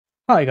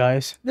Hi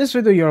guys, this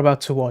video you're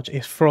about to watch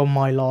is from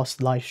my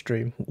last live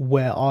stream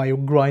where I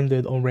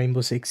grinded on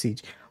Rainbow Six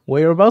Siege. What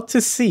you're about to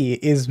see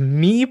is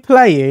me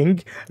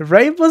playing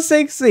Rainbow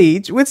Six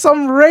Siege with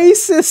some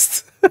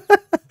racist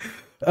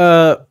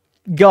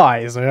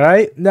guys,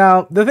 alright?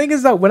 Now, the thing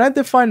is that when I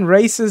define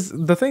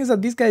racist, the thing is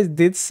that these guys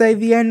did say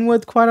the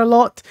N-word quite a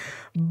lot,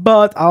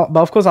 but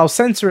of course I'll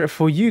censor it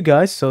for you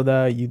guys so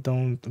that you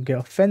don't get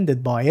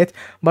offended by it,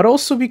 but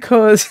also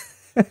because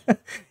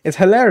it's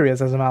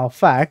hilarious as a matter of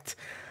fact.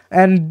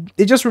 And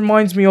it just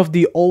reminds me of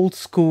the old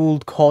school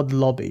COD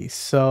lobby.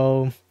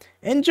 So,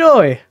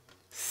 enjoy!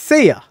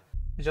 See ya!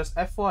 Just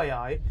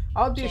FYI,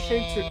 I'll be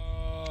ashamed to...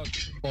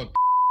 Fuck.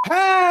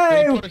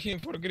 Hey! Report him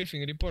for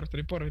griefing. Report.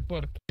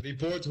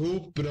 Report who,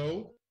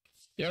 bro?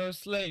 You're a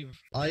slave.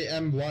 I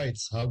am white.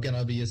 How can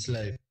I be a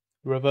slave?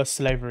 Reverse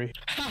slavery.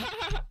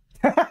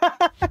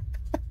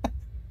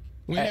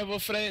 We have a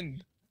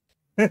friend.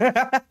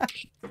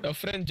 A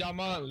friend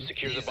Jamal.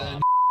 Secure the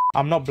bomb.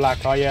 I'm not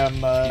black, I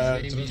am...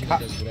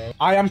 Bro.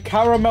 I am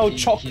caramel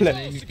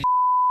chocolate.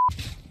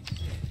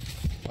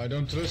 I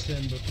don't trust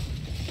him, but...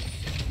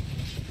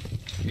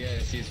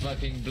 Yes, he's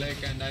fucking black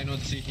and I not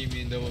see him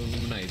in the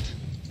night.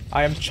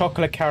 I am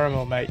chocolate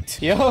caramel, mate.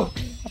 Yo!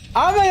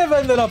 I may have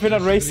ended up in a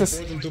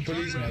racist... Report him to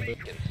police, man.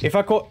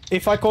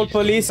 If I call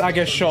police, I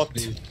get shot.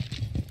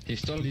 He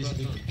stole Please,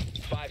 Croissant.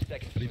 5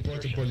 seconds.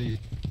 report to police.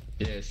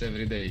 Yes,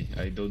 every day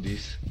I do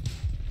this.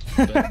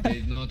 But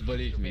they not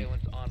believe me.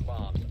 Surveillance on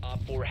bombs.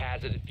 Op 4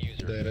 has a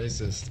diffuser. They're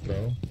racist,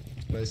 bro.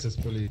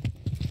 Racist police.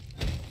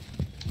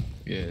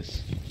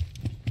 Yes.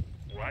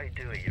 Why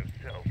do it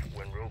yourself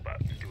when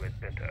robots do it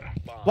better?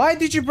 Why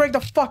did you break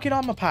the fucking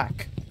armor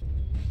pack?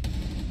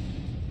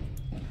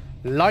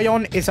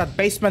 Lion is at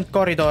basement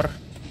corridor.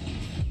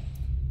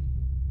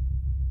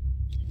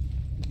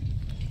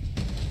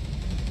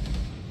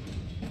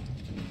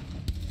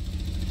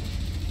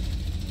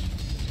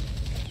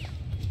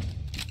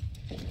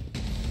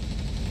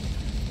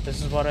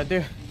 This is what I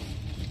do.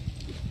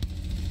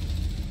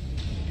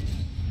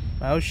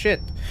 Oh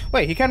shit!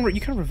 Wait, you can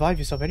revive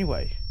yourself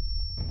anyway.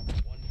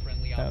 One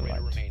friendly Oh, operator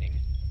right. remaining.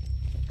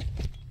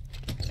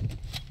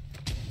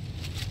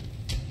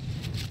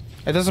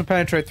 It doesn't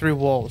penetrate through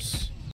walls.